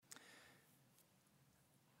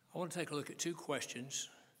I want to take a look at two questions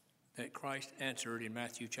that Christ answered in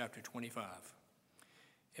Matthew chapter 25.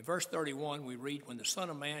 In verse 31, we read, "When the Son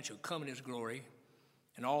of Man shall come in his glory,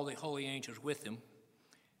 and all the holy angels with him,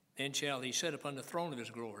 then shall he sit upon the throne of his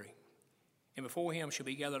glory. And before him shall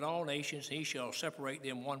be gathered all nations, and he shall separate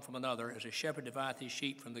them one from another, as a shepherd divideth his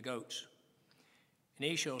sheep from the goats. And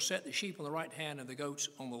he shall set the sheep on the right hand and the goats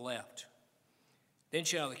on the left. Then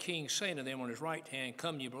shall the king say unto them on his right hand,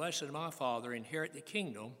 Come ye blessed of my Father, inherit the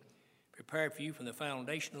kingdom prepared for you from the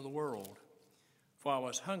foundation of the world. For I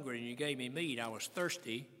was hungry, and you gave me meat. I was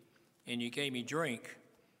thirsty, and you gave me drink.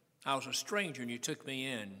 I was a stranger, and you took me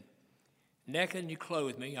in. Naked, and you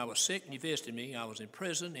clothed me. I was sick, and you visited me. I was in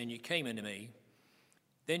prison, and you came unto me.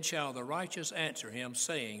 Then shall the righteous answer him,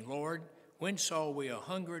 saying, Lord, when saw we a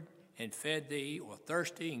hungered, and fed thee, or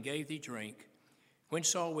thirsty, and gave thee drink? When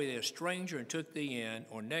saw we thee a stranger, and took thee in,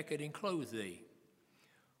 or naked, and clothed thee?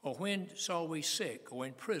 Or when saw we sick, or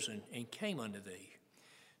in prison, and came unto thee?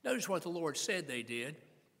 Notice what the Lord said they did.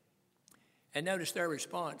 And notice their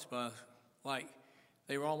response by, like,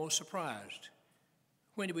 they were almost surprised.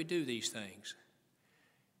 When did we do these things?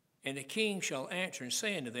 And the king shall answer and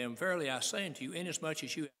say unto them, Verily I say unto you, inasmuch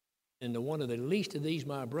as you have done unto one of the least of these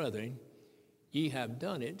my brethren, ye have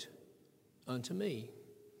done it unto me.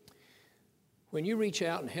 When you reach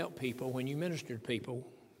out and help people, when you minister to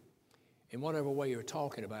people, in whatever way you're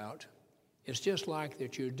talking about, it's just like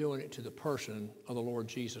that you're doing it to the person of the Lord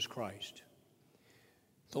Jesus Christ.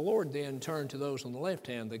 The Lord then turned to those on the left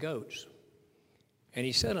hand, the goats, and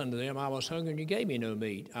he said unto them, I was hungry, and you gave me no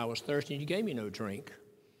meat. I was thirsty, and you gave me no drink.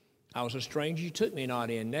 I was a stranger, you took me not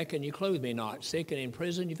in. Naked, and you clothed me not. Sick, and in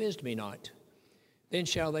prison, you visited me not. Then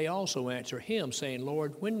shall they also answer him, saying,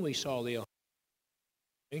 Lord, when we saw thee a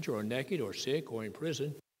stranger, or naked, or sick, or in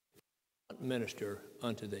prison, minister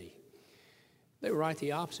unto thee. They were right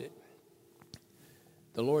the opposite.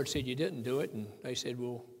 The Lord said you didn't do it, and they said,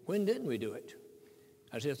 well, when didn't we do it?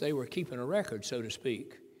 As if they were keeping a record, so to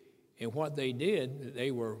speak. And what they did, they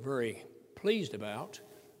were very pleased about.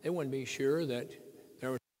 They wanted to be sure that there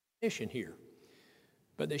was a mission here.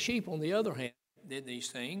 But the sheep, on the other hand, did these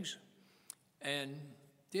things and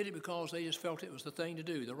did it because they just felt it was the thing to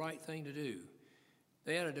do, the right thing to do.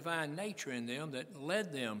 They had a divine nature in them that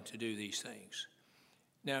led them to do these things.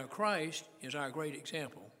 Now, Christ is our great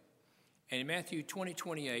example. And in Matthew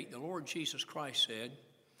 20:28, the Lord Jesus Christ said,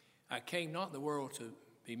 I came not in the world to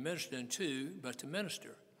be ministered unto, but to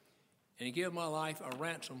minister, and to give my life a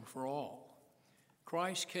ransom for all.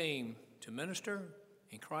 Christ came to minister,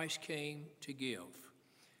 and Christ came to give.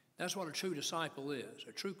 That's what a true disciple is.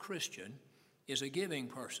 A true Christian is a giving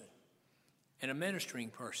person and a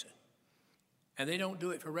ministering person. And they don't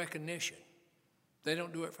do it for recognition. They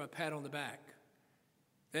don't do it for a pat on the back.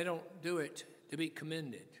 They don't do it to be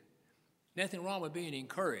commended. Nothing wrong with being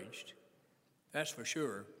encouraged, that's for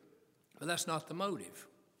sure, but that's not the motive.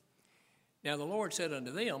 Now the Lord said unto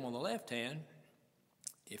them on the left hand,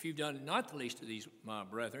 if you've done it not the least of these my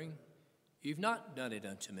brethren, you've not done it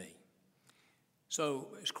unto me.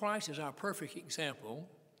 So as Christ is our perfect example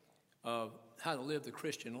of how to live the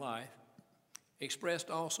Christian life, expressed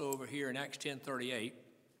also over here in Acts 10:38,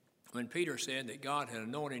 when Peter said that God had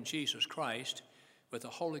anointed Jesus Christ with the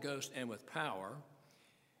Holy Ghost and with power,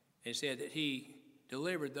 and said that he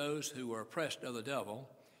delivered those who were oppressed of the devil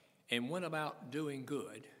and went about doing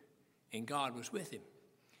good, and God was with him.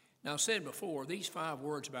 Now, I said before, these 5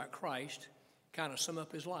 words about Christ kind of sum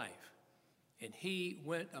up his life. And he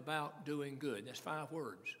went about doing good. That's 5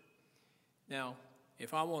 words. Now,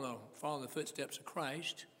 if I want to follow the footsteps of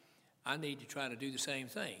Christ, I need to try to do the same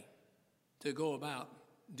thing, to go about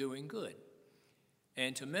doing good,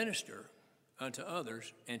 and to minister unto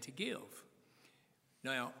others, and to give.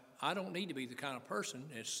 Now, I don't need to be the kind of person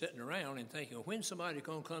that's sitting around and thinking, well, when's somebody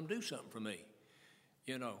going to come do something for me?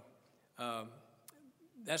 You know,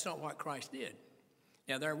 that's not what Christ did.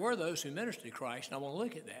 Now, there were those who ministered to Christ, and I want to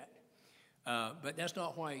look at that. But that's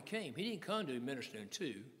not why he came. He didn't come to minister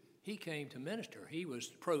to. He came to minister. He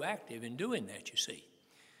was proactive in doing that, you see.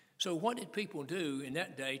 So what did people do in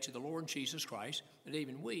that day to the Lord Jesus Christ that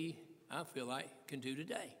even we, I feel like, can do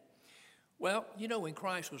today? Well, you know, when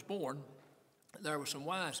Christ was born, there were some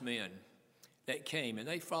wise men that came, and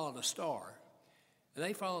they followed a star. And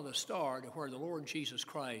they followed the star to where the Lord Jesus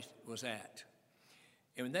Christ was at.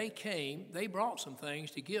 And when they came, they brought some things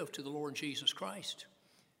to give to the Lord Jesus Christ.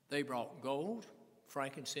 They brought gold,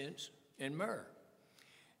 frankincense, and myrrh.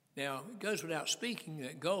 Now, it goes without speaking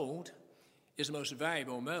that gold is the most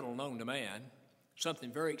valuable metal known to man,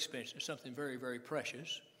 something very expensive, something very, very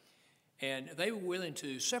precious. And they were willing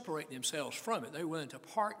to separate themselves from it. They were willing to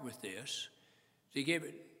part with this to give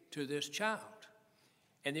it to this child.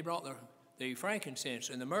 And they brought the frankincense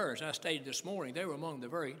and the myrrh. As I stated this morning, they were among the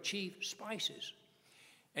very chief spices.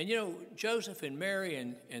 And you know, Joseph and Mary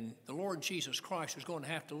and the Lord Jesus Christ was going to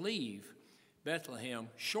have to leave Bethlehem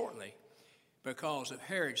shortly because of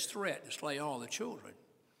Herod's threat to slay all the children.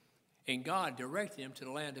 And God directed them to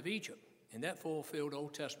the land of Egypt, and that fulfilled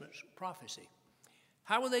Old Testament's prophecy.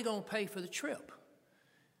 How were they going to pay for the trip?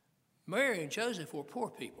 Mary and Joseph were poor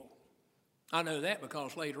people. I know that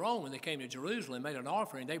because later on when they came to Jerusalem and made an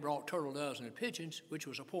offering, they brought turtle doves and pigeons, which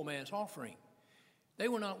was a poor man's offering. They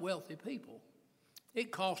were not wealthy people.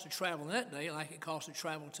 It cost to travel in that day like it costs to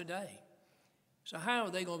travel today. So how are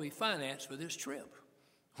they going to be financed for this trip?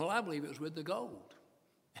 Well, I believe it was with the gold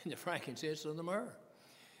and the frankincense and the myrrh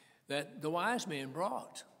that the wise men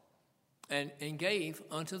brought and gave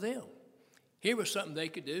unto them. Here was something they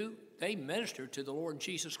could do. They ministered to the Lord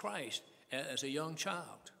Jesus Christ as a young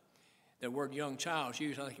child. The word young child is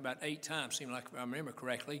used, I think, about 8 times, seems like if I remember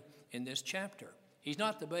correctly, in this chapter. He's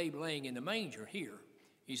not the babe laying in the manger here.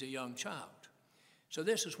 He's a young child. So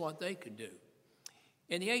this is what they could do.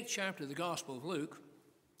 In the 8th chapter of the Gospel of Luke,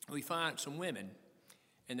 we find some women.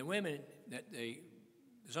 And the women that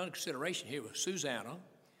there's under consideration here was Susanna,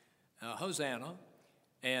 Hosanna,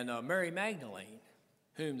 and Mary Magdalene,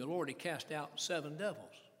 whom the Lord had cast out 7 devils.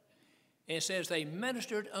 And it says they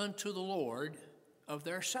ministered unto the Lord of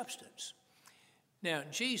their substance. Now,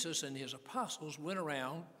 Jesus and his apostles went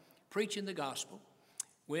around preaching the gospel,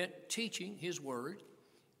 went teaching his word,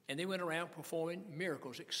 and they went around performing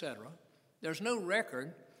miracles, etc. There's no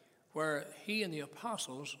record where he and the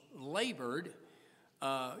apostles labored,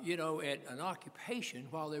 at an occupation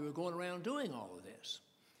while they were going around doing all of this.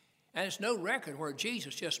 And it's no record where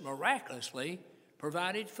Jesus just miraculously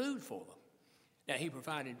provided food for them. Now, he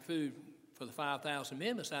provided food for the 5,000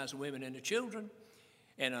 men besides the women and the children.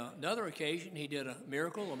 And another occasion, he did a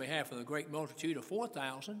miracle on behalf of the great multitude of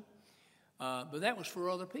 4,000, but that was for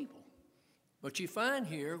other people. But you find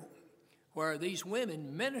here where these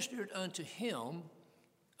women ministered unto him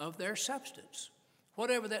of their substance,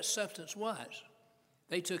 whatever that substance was.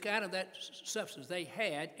 They took out of that substance they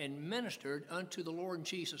had and ministered unto the Lord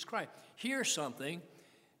Jesus Christ. Here's something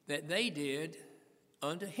that they did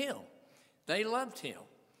unto him. They loved him.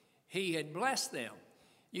 He had blessed them.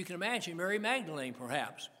 You can imagine Mary Magdalene,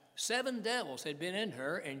 perhaps. 7 devils had been in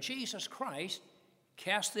her, and Jesus Christ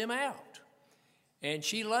cast them out. And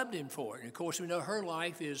she loved him for it. And, of course, we know her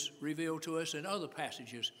life is revealed to us in other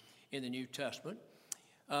passages in the New Testament.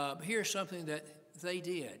 Here's something that they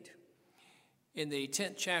did. In the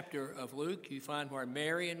 10th chapter of Luke, you find where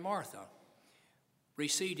Mary and Martha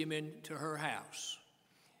received him into her house.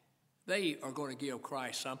 They are going to give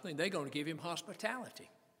Christ something. They're going to give him hospitality.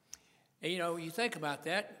 And, you think about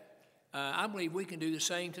that, I believe we can do the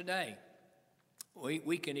same today.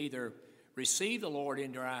 We can either receive the Lord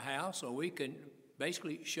into our house or we can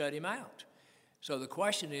basically shut him out. So the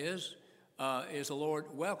question is the Lord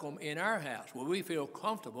welcome in our house? Will we feel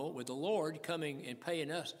comfortable with the Lord coming and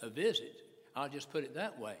paying us a visit? I'll just put it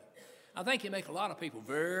that way. I think it make a lot of people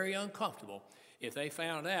very uncomfortable if they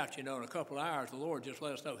found out, in a couple of hours, the Lord just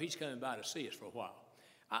let us know he's coming by to see us for a while.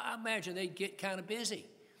 I imagine they'd get kind of busy.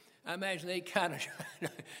 I imagine they kind of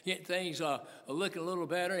get things looking a little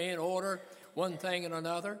better, in order, one thing and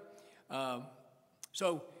another.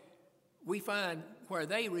 So we find where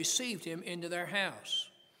they received him into their house.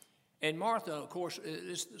 And Martha, of course,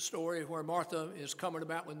 is the story where Martha is coming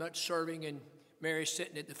about with much serving, and Mary's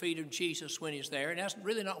sitting at the feet of Jesus when he's there. And that's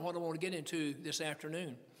really not what I want to get into this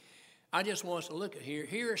afternoon. I just want us to look at here.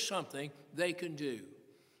 Here is something they can do.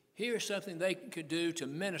 Here's something they could do to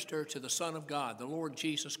minister to the Son of God, the Lord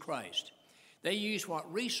Jesus Christ. They used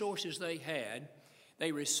what resources they had.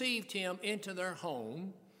 They received him into their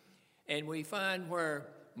home, and we find where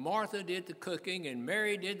Martha did the cooking and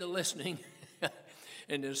Mary did the listening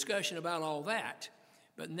and the discussion about all that.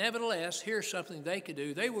 But nevertheless, here's something they could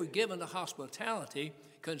do. They were given the hospitality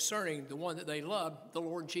concerning the one that they loved, the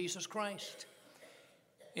Lord Jesus Christ.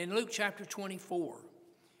 In Luke chapter 24,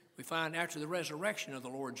 we find after the resurrection of the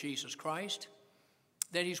Lord Jesus Christ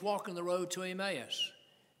that he's walking the road to Emmaus.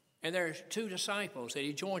 And there's 2 disciples that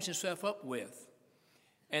he joins himself up with.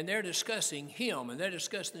 And they're discussing him, and they're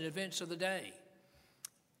discussing the events of the day.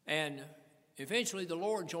 And eventually the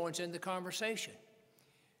Lord joins in the conversation.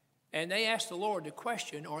 And they ask the Lord the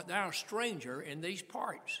question, art thou a stranger in these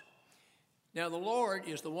parts? Now the Lord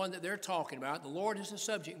is the one that they're talking about. The Lord is the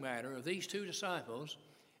subject matter of these 2 disciples.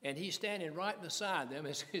 And he's standing right beside them.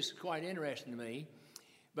 It's quite interesting to me.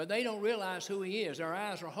 But they don't realize who he is. Their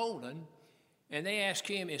eyes are holding. And they ask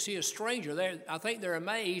him, is he a stranger? I think they're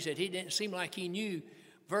amazed that he didn't seem like he knew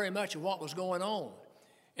very much of what was going on.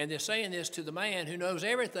 And they're saying this to the man who knows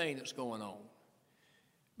everything that's going on.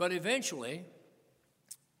 But eventually,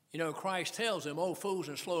 Christ tells them, "O fools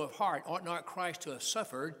and slow of heart, ought not Christ to have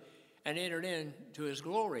suffered and entered into his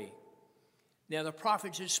glory?" Now, the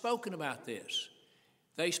prophets had spoken about this.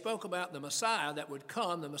 They spoke about the Messiah that would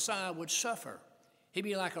come. The Messiah would suffer. He'd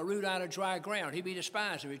be like a root out of dry ground. He'd be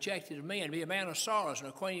despised and rejected of men, be a man of sorrows and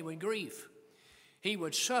acquainted with grief. He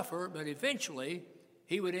would suffer, but eventually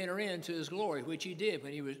he would enter into his glory, which he did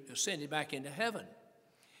when he was ascended back into heaven.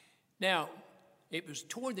 Now, it was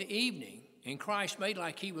toward the evening, and Christ made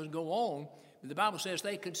like he was going on. The Bible says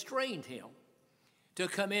they constrained him to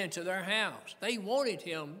come into their house. They wanted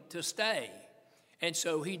him to stay, and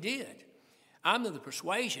so he did. I'm of the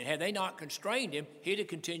persuasion, had they not constrained him, he'd have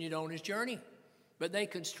continued on his journey. But they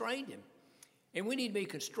constrained him. And we need to be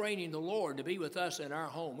constraining the Lord to be with us in our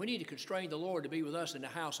home. We need to constrain the Lord to be with us in the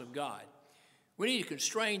house of God. We need to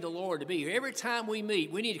constrain the Lord to be here. Every time we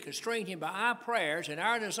meet, we need to constrain him by our prayers and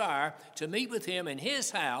our desire to meet with him in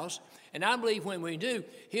his house. And I believe when we do,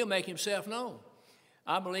 he'll make himself known.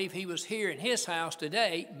 I believe he was here in his house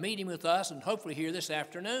today, meeting with us, and hopefully here this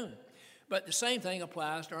afternoon. But the same thing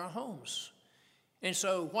applies to our homes. And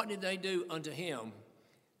so what did they do unto him?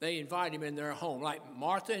 They invited him in their home, like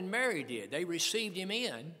Martha and Mary did. They received him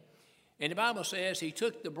in. And the Bible says he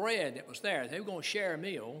took the bread that was there. They were going to share a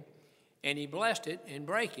meal, and he blessed it and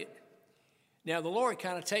brake it. Now, the Lord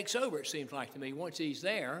kind of takes over, it seems like to me, once he's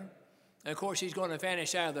there. And, of course, he's going to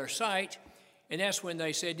vanish out of their sight. And that's when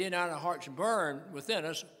they said, "Did not our hearts burn within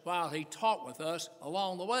us while he talked with us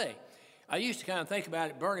along the way?" I used to kind of think about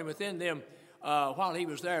it burning within them while he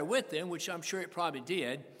was there with them, which I'm sure it probably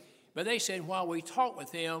did. But they said, while we talked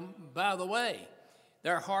with him by the way,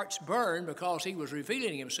 their hearts burned because he was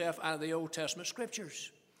revealing himself out of the Old Testament scriptures.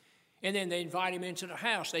 And then they invited him into the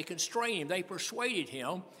house. They constrained him. They persuaded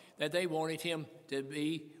him that they wanted him to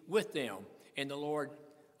be with them. And the Lord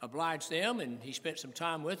obliged them, and he spent some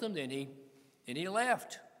time with them. Then he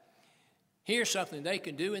left. Here's something they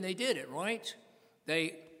can do, and they did it, right?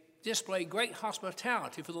 They displayed great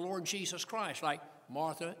hospitality for the Lord Jesus Christ, like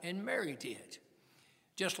Martha and Mary did.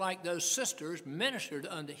 Just like those sisters ministered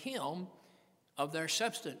unto him of their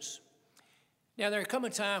substance. Now, there come a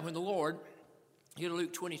time when the Lord, you go to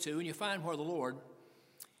Luke 22, and you find where the Lord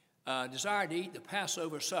desired to eat the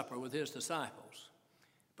Passover supper with his disciples.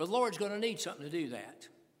 But the Lord's going to need something to do that.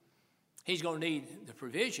 He's going to need the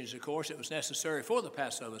provisions, of course, that was necessary for the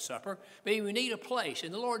Passover supper, but he would need a place,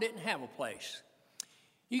 and the Lord didn't have a place.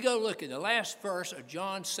 You go look at the last verse of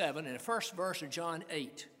John 7 and the first verse of John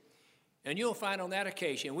 8. And you'll find on that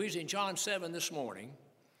occasion, we was in John 7 this morning,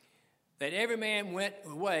 that every man went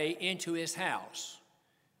away into his house.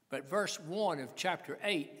 But verse 1 of chapter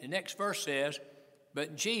 8, the next verse says,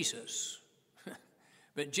 but Jesus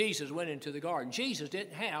went into the garden. Jesus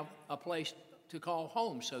didn't have a place to call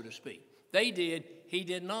home, so to speak. They did, he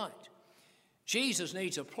did not. Jesus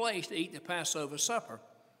needs a place to eat the Passover supper.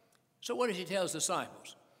 So what does he tell his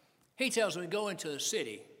disciples? He tells them to go into the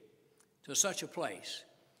city, to such a place,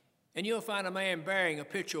 and you'll find a man bearing a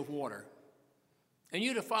pitcher of water. And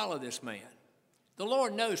you to follow this man. The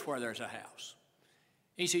Lord knows where there's a house.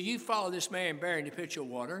 He said, you follow this man bearing the pitcher of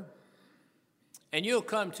water, and you'll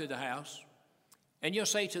come to the house, and you'll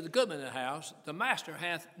say to the goodman of the house, the master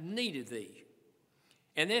hath need of thee.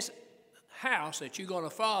 And this house that you're going to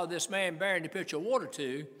follow this man bearing the pitcher of water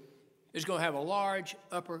to is going to have a large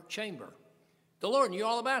upper chamber. The Lord knew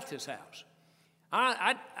all about this house.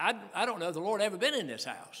 I don't know if the Lord ever been in this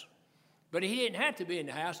house. But he didn't have to be in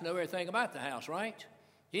the house to know everything about the house, right?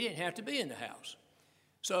 He didn't have to be in the house.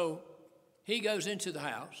 So he goes into the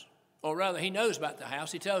house, or rather he knows about the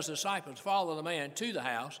house. He tells the disciples, follow the man to the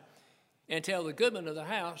house and tell the goodman of the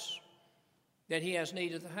house that he has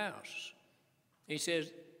need of the house. He says,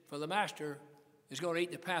 for the master is going to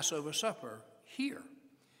eat the Passover supper here.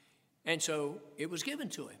 And so it was given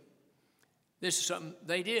to him. This is something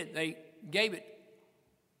they did. They gave it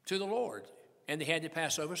to the Lord, and they had the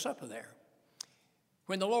Passover supper there.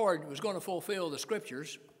 When the Lord was going to fulfill the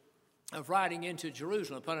scriptures of riding into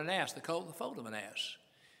Jerusalem upon an ass, the colt and the foal of an ass,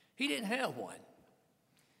 he didn't have one.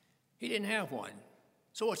 He didn't have one.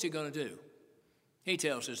 So what's he going to do? He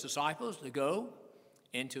tells his disciples to go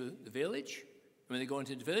into the village. When they go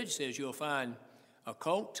into the village, he says, you'll find a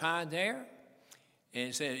colt tied there. And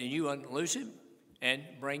it says, and you unloose him and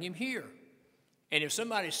bring him here. And if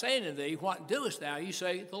somebody's saying to thee, what doest thou? You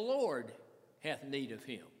say, the Lord hath need of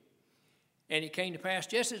him. And it came to pass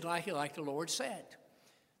just as like the Lord said.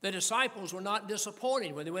 The disciples were not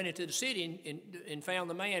disappointed when they went into the city and found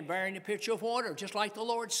the man bearing a pitcher of water, just like the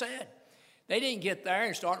Lord said. They didn't get there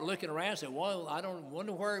and start looking around and say, well, I don't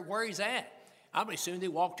wonder where he's at. I believe soon they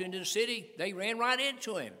walked into the city, they ran right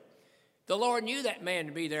into him. The Lord knew that man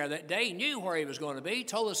to be there that day. He knew where he was going to be. He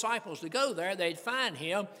told the disciples to go there. They'd find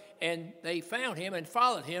him, and they found him and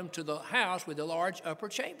followed him to the house with the large upper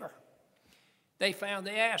chamber. They found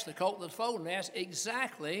the ass, the colt, the foaling ass,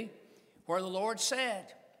 exactly where the Lord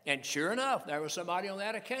said. And sure enough, there was somebody on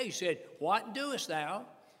that occasion said, "What doest thou?"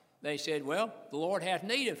 They said, "Well, the Lord hath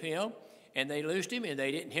need of him." And they loosed him, and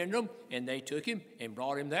they didn't hinder him, and they took him and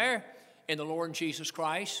brought him there. And the Lord Jesus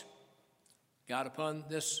Christ got upon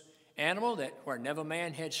this animal that where never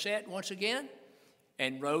man had sat once again,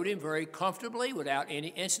 and rode him very comfortably without any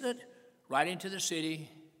incident right into the city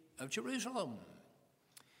of Jerusalem.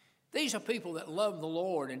 These are people that love the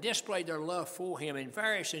Lord and displayed their love for him in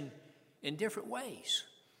various in different ways.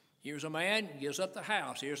 Here's a man who gives up the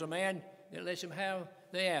house. Here's a man that lets him have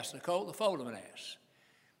the ass, the colt, the foal of an ass.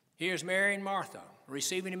 Here's Mary and Martha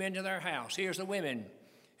receiving him into their house. Here's the women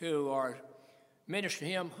who are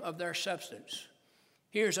ministering him of their substance.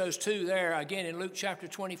 Here's those two there again in Luke chapter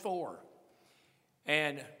 24.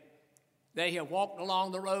 And they have walked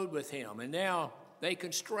along the road with him, and now they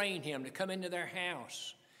constrain him to come into their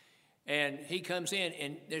house. And he comes in,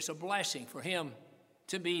 and there's a blessing for him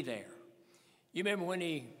to be there. You remember when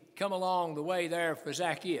he come along the way there for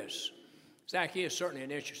Zacchaeus. Zacchaeus is certainly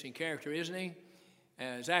an interesting character, isn't he?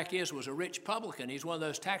 Zacchaeus was a rich publican. He's one of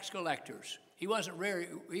those tax collectors. He wasn't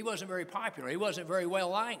very popular. He wasn't very well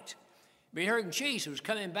liked. But he heard Jesus was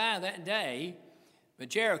coming by that day at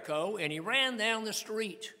Jericho, and he ran down the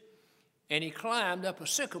street, and he climbed up a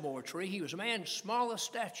sycamore tree. He was a man small of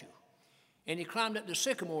stature. And he climbed up the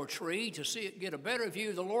sycamore tree to get a better view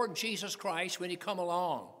of the Lord Jesus Christ when he come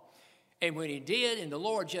along. And when he did, and the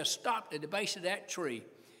Lord just stopped at the base of that tree,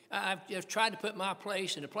 I've just tried to put my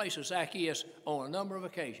place in the place of Zacchaeus on a number of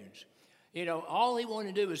occasions. You know, all he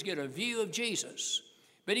wanted to do was get a view of Jesus.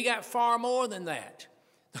 But he got far more than that.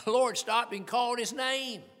 The Lord stopped and called his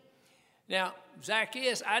name. Now,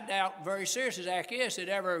 Zacchaeus, I doubt very seriously Zacchaeus had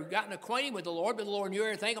ever gotten acquainted with the Lord, but the Lord knew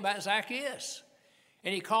everything about Zacchaeus.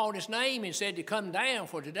 And he called his name and said to come down,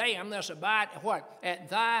 for today I'm thus abide at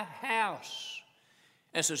thy house.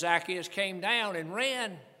 And so Zacchaeus came down and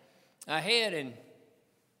ran ahead, and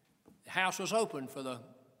the house was open for the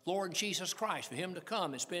Lord Jesus Christ, for him to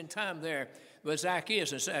come and spend time there with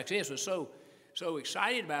Zacchaeus. And Zacchaeus was so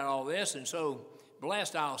excited about all this and so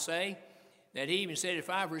blessed, I'll say, that he even said, if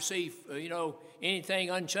I've received, anything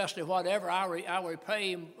unjustly, whatever, I'll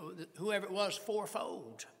repay him, whoever it was,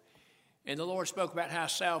 fourfold. And the Lord spoke about how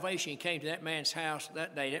salvation came to that man's house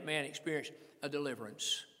that day. That man experienced a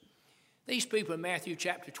deliverance. These people in Matthew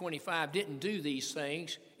chapter 25 didn't do these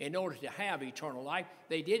things in order to have eternal life.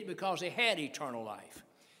 They did it because they had eternal life.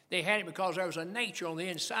 They had it because there was a nature on the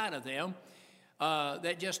inside of them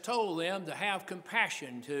that just told them to have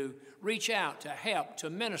compassion, to reach out, to help,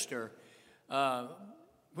 to minister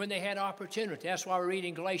when they had opportunity. That's why we read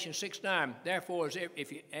in Galatians 6:9, therefore,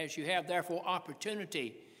 as you have therefore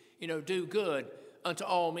opportunity, do good unto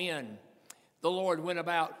all men. The Lord went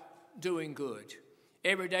about doing good.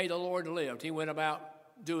 Every day the Lord lived, he went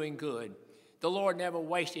about doing good. The Lord never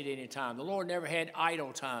wasted any time. The Lord never had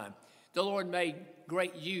idle time. The Lord made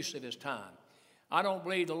great use of his time. I don't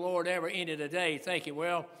believe the Lord ever ended a day thinking,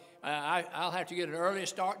 well, I'll have to get an earlier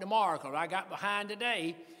start tomorrow because I got behind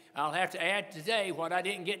today. I'll have to add today what I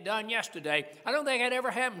didn't get done yesterday. I don't think that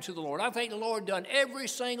ever happened to the Lord. I think the Lord done every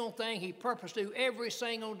single thing he purposed to do every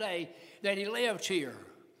single day that he lived here.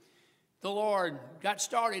 The Lord got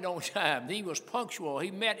started on time. He was punctual.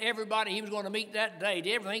 He met everybody he was going to meet that day,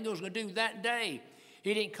 did everything he was going to do that day.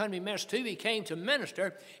 He didn't come to minister to, he came to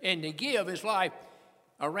minister and to give his life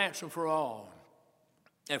a ransom for all.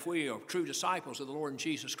 If we are true disciples of the Lord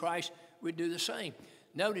Jesus Christ, we'd do the same.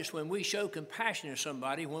 Notice when we show compassion to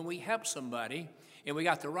somebody, when we help somebody, and we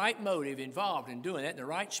got the right motive involved in doing that, the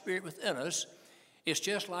right spirit within us, it's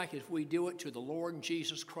just like if we do it to the Lord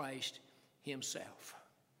Jesus Christ himself.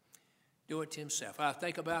 Do it to himself. I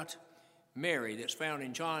think about Mary that's found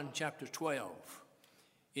in John chapter 12.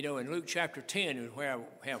 In Luke chapter 10, where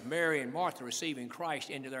we have Mary and Martha receiving Christ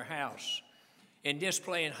into their house and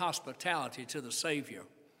displaying hospitality to the Savior.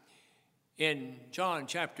 In John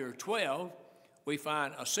chapter 12, we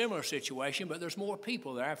find a similar situation, but there's more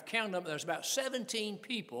people there. I've counted them. There's about 17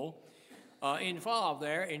 people involved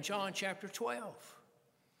there in John chapter 12.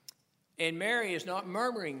 And Mary is not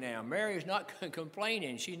murmuring now. Mary is not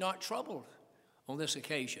complaining. She's not troubled on this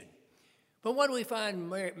occasion. But what do we find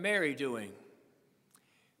Mary doing?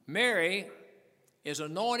 Mary is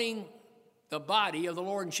anointing the body of the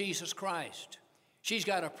Lord Jesus Christ. She's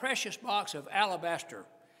got a precious box of alabaster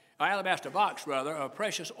box of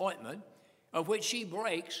precious ointment, of which she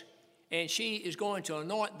breaks and she is going to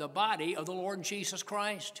anoint the body of the Lord Jesus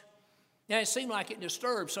Christ. Now, it seemed like it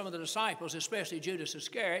disturbed some of the disciples, especially Judas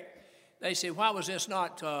Iscariot. They said, why was this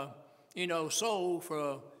not, sold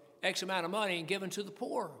for X amount of money and given to the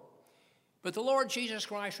poor? But the Lord Jesus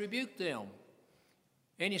Christ rebuked them.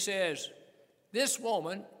 And he says, this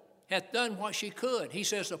woman hath done what she could. He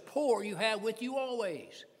says, the poor you have with you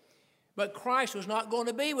always. But Christ was not going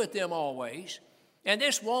to be with them always. And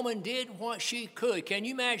this woman did what she could. Can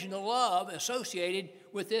you imagine the love associated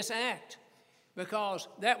with this act? Because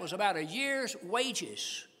that was about a year's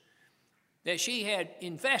wages that she had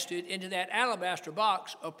invested into that alabaster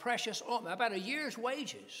box of precious ointment, about a year's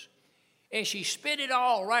wages. And she spent it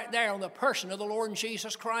all right there on the person of the Lord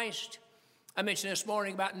Jesus Christ. I mentioned this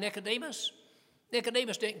morning about Nicodemus.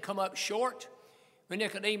 Nicodemus didn't come up short. When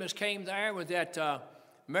Nicodemus came there with that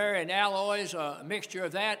myrrh and aloes, a mixture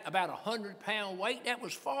of that, about 100-pound weight, that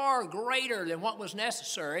was far greater than what was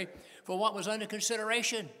necessary for what was under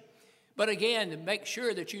consideration. But again, to make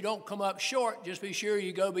sure that you don't come up short, just be sure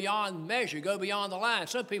you go beyond measure, go beyond the line.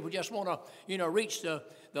 Some people just want to, reach the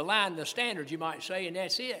line, the standards, you might say, and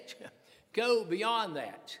that's it. Go beyond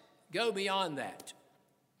that. Go beyond that.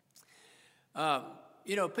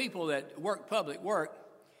 People that work public work,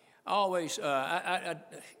 always, I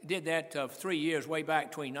did that 3 years way back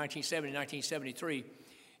between 1970 and 1973,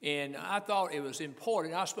 and I thought it was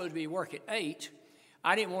important. I was supposed to be work at 8.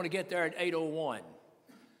 I didn't want to get there at 8:01.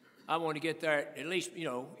 I wanted to get there at least,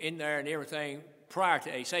 in there and everything prior to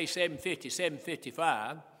 8, say 7:50,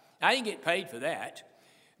 7:55. I didn't get paid for that,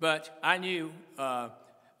 but I knew, I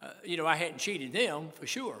hadn't cheated them for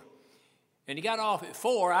sure. And he got off at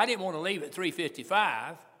 4. I didn't want to leave at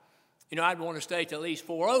 3:55. I'd want to stay till at least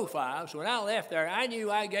 4:05. So when I left there, I knew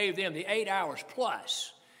I gave them the 8 hours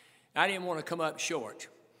plus. I didn't want to come up short.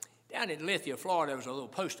 Down in Lithia, Florida, there was a little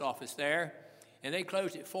post office there, and they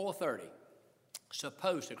closed at 4:30.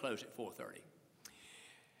 Supposed to close at 4:30.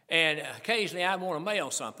 And occasionally I'd want to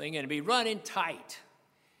mail something, and it'd be running tight.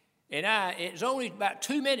 And it was only about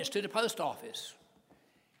 2 minutes to the post office.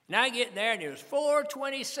 And I get there, and it was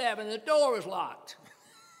 4:27, and the door was locked.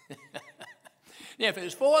 Now, if it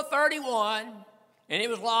was 4:31 and it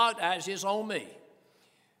was locked, that's just on me.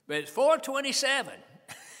 But it's 4:27,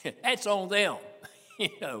 that's on them.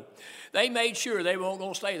 They made sure they weren't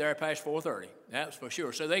going to stay there past 4:30. That's for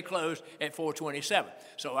sure. So they closed at 4:27.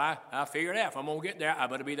 So I figured out if I'm going to get there, I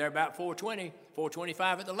better be there about 4:20,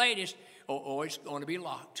 4:25 at the latest, or it's going to be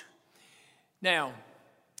locked. Now,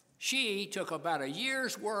 she took about a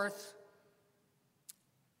year's worth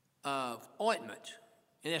of ointment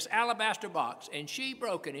in this alabaster box, and she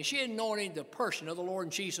broke it, and she anointed the person of the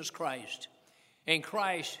Lord Jesus Christ. And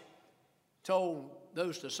Christ told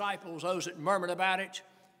those disciples, those that murmured about it,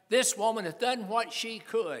 this woman hath done what she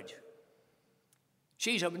could.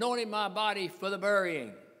 She's anointed my body for the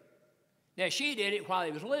burying. Now, she did it while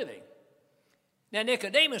he was living. Now,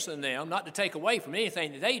 Nicodemus and them, not to take away from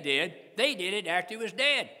anything that they did it after he was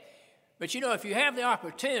dead. But if you have the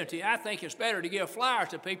opportunity, I think it's better to give flowers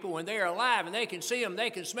to people when they're alive and they can see them,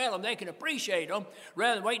 they can smell them, they can appreciate them,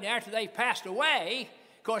 rather than waiting after they've passed away.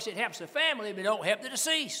 Of course, it helps the family, but it don't help the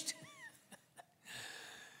deceased.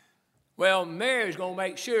 Well, Mary's going to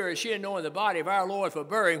make sure she anointed the body of our Lord for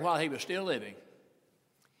burying while he was still living.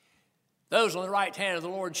 Those on the right hand of the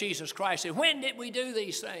Lord Jesus Christ said, when did we do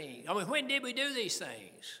these things? When did we do these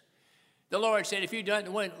things? The Lord said, if you've done it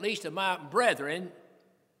to one at least of my brethren,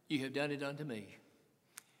 you have done it unto me.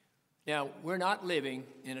 Now, we're not living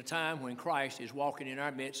in a time when Christ is walking in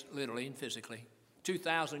our midst, literally and physically.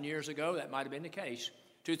 2,000 years ago, that might have been the case.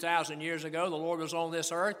 2,000 years ago, the Lord was on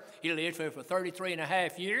this earth. He lived for 33 and a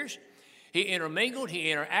half years. He intermingled. He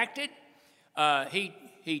interacted.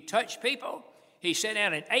 He touched people. He sat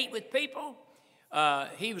down and ate with people.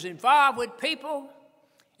 He was involved with people.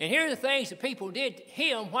 And here are the things that people did to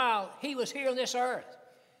him while he was here on this earth.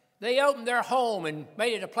 They opened their home and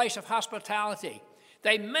made it a place of hospitality.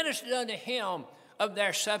 They ministered unto him of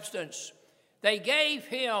their substance. They gave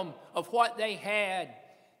him of what they had.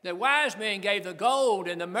 The wise men gave the gold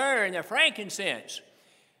and the myrrh and the frankincense.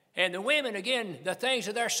 And the women, again, the things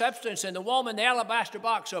of their substance. And the woman, the alabaster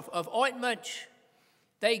box of ointment.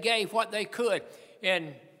 They gave what they could.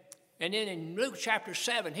 And then in Luke chapter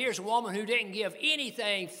 7, here's a woman who didn't give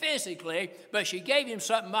anything physically, but she gave him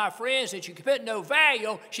something, my friends, that you could put no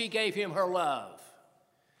value. She gave him her love.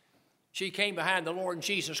 She came behind the Lord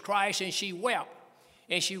Jesus Christ, and she wept.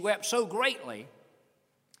 And she wept so greatly,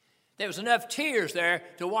 there was enough tears there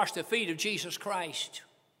to wash the feet of Jesus Christ.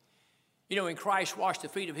 When Christ washed the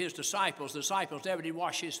feet of his disciples, the disciples never did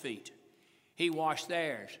wash his feet. He washed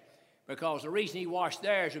theirs. Because the reason he washed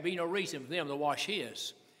theirs would be no reason for them to wash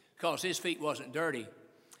his. because his feet wasn't dirty.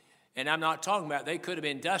 And I'm not talking about they could have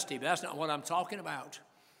been dusty, but that's not what I'm talking about.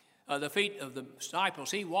 The feet of the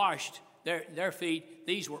disciples, he washed their feet.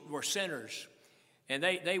 These were sinners, and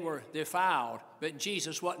they were defiled, but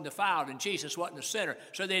Jesus wasn't defiled, and Jesus wasn't a sinner,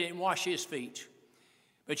 so they didn't wash his feet.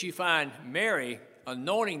 But you find Mary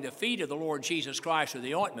anointing the feet of the Lord Jesus Christ with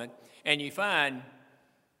the ointment, and you find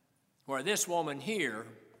where this woman here,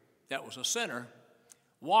 that was a sinner,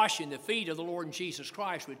 washing the feet of the Lord Jesus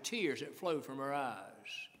Christ with tears that flowed from her eyes.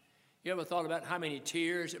 You ever thought about how many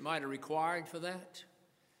tears it might have required for that?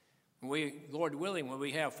 Lord willing, when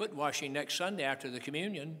we have foot washing next Sunday after the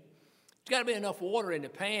communion, there's got to be enough water in the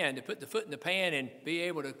pan to put the foot in the pan and be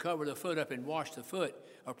able to cover the foot up and wash the foot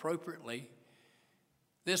appropriately.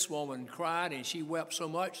 This woman cried, and she wept so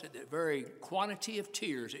much that the very quantity of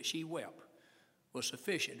tears that she wept was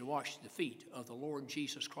sufficient to wash the feet of the Lord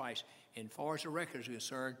Jesus Christ. And as far as the record is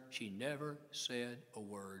concerned, she never said a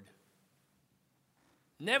word.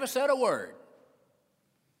 Never said a word.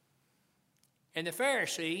 And the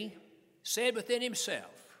Pharisee said within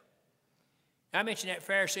himself, I mentioned that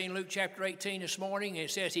Pharisee in Luke chapter 18 this morning, and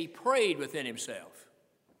it says he prayed within himself.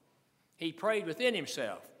 He prayed within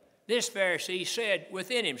himself. This Pharisee said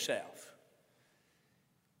within himself.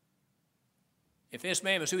 If this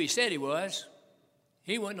man was who he said he was,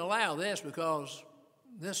 he wouldn't allow this because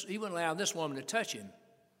he wouldn't allow this woman to touch him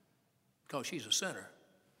because she's a sinner.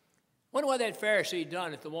 Wonder what that Pharisee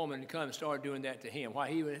done if the woman come and started doing that to him, why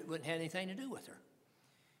he wouldn't have anything to do with her.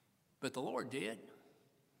 But the Lord did.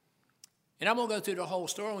 And I'm going to go through the whole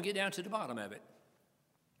story and get down to the bottom of it.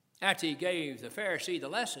 After he gave the Pharisee the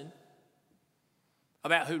lesson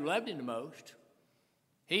about who loved him the most,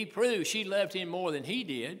 he proved she loved him more than he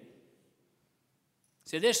did.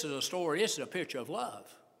 See, this is a story, this is a picture of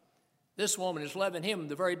love. This woman is loving him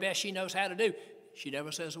the very best she knows how to do. She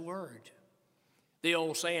never says a word. The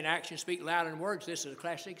old saying, actions speak louder than words, this is a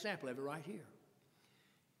classic example of it right here.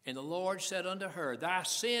 And the Lord said unto her, thy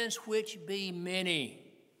sins which be many,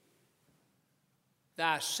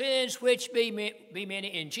 thy sins which be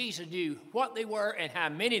many, and Jesus knew what they were and how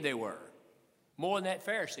many they were, more than that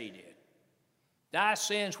Pharisee did. Thy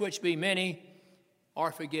sins which be many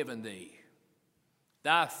are forgiven thee.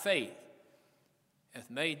 Thy faith hath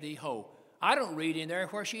made thee whole. I don't read in there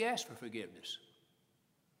where she asked for forgiveness.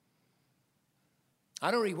 I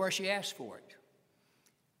don't read where she asked for it.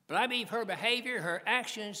 But I believe her behavior, her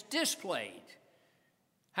actions displayed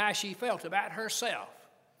how she felt about herself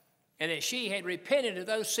and that she had repented of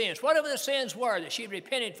those sins, whatever the sins were, that she had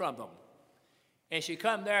repented from them. And she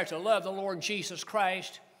come there to love the Lord Jesus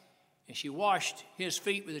Christ, and she washed his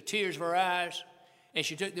feet with the tears of her eyes, and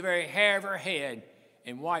she took the very hair of her head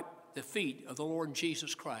and wiped the feet of the Lord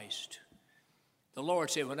Jesus Christ. The Lord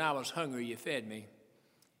said, when I was hungry, you fed me.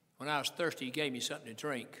 When I was thirsty, you gave me something to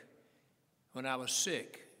drink. When I was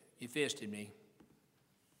sick, you visited me.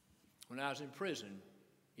 When I was in prison,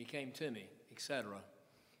 you came to me, etc.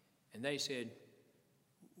 And they said,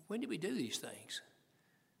 when did we do these things?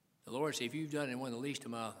 The Lord said, if you've done it in one of the least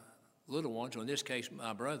of my little ones, or in this case,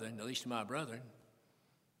 my brethren, the least of my brethren,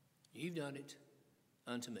 you've done it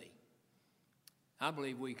unto me. I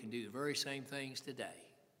believe we can do the very same things today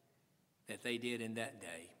that they did in that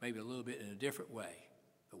day, maybe a little bit in a different way.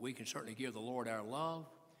 But we can certainly give the Lord our love.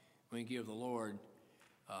 We can give the Lord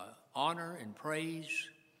honor and praise.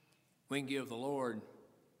 We can give the Lord,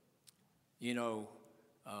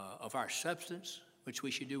 of our substance, which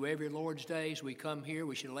we should do every Lord's day. As we come here,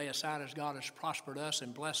 we should lay aside as God has prospered us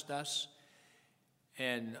and blessed us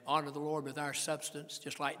and honor the Lord with our substance,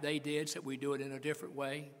 just like they did, so we do it in a different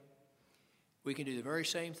way. We can do the very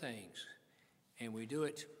same things, and we do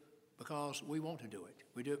it because we want to do it.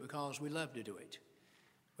 We do it because we love to do it.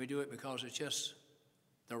 We do it because it's just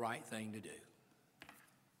the right thing to do.